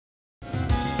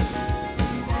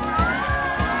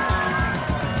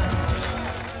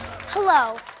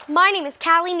Hello, my name is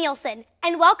Callie Nielsen,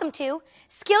 and welcome to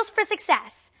Skills for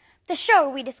Success, the show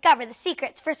where we discover the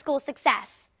secrets for school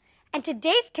success. And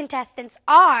today's contestants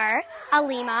are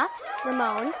Alima,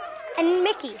 Ramon, and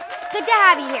Mickey. Good to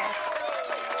have you here.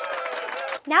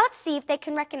 Now let's see if they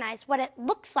can recognize what it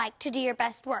looks like to do your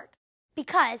best work.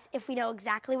 Because if we know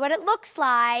exactly what it looks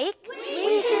like,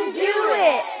 we can do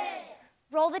it!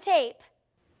 Roll the tape.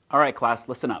 All right, class,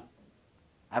 listen up.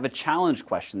 I have a challenge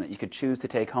question that you could choose to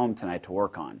take home tonight to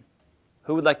work on.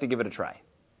 Who would like to give it a try?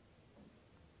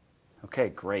 Okay,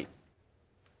 great.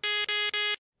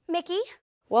 Mickey?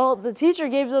 Well, the teacher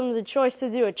gave them the choice to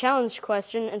do a challenge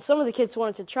question, and some of the kids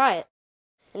wanted to try it.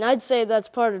 And I'd say that's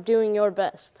part of doing your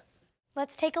best.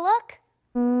 Let's take a look.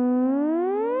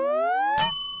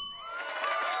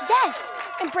 Yes,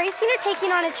 embracing or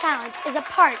taking on a challenge is a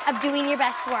part of doing your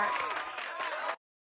best work.